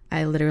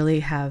 I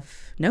literally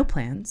have no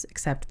plans,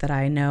 except that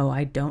I know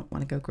I don't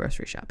want to go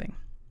grocery shopping.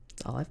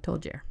 That's all I've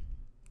told you.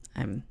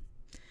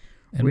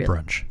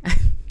 Brunch.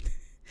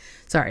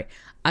 Sorry.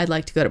 I'd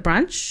like to go to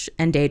brunch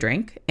and day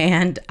drink,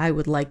 and I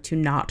would like to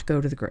not go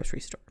to the grocery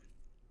store.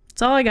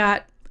 That's all I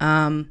got.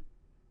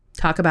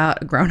 Talk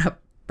about a grown-up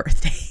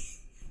birthday.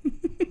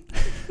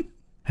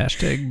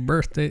 #grown-up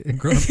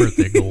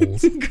birthday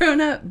goals.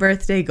 Grown-up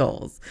birthday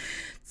goals.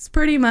 It's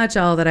pretty much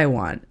all that I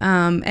want.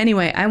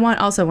 Anyway, I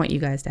also want you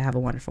guys to have a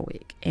wonderful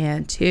week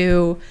and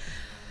to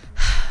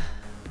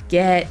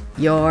get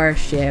your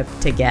ship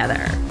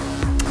together.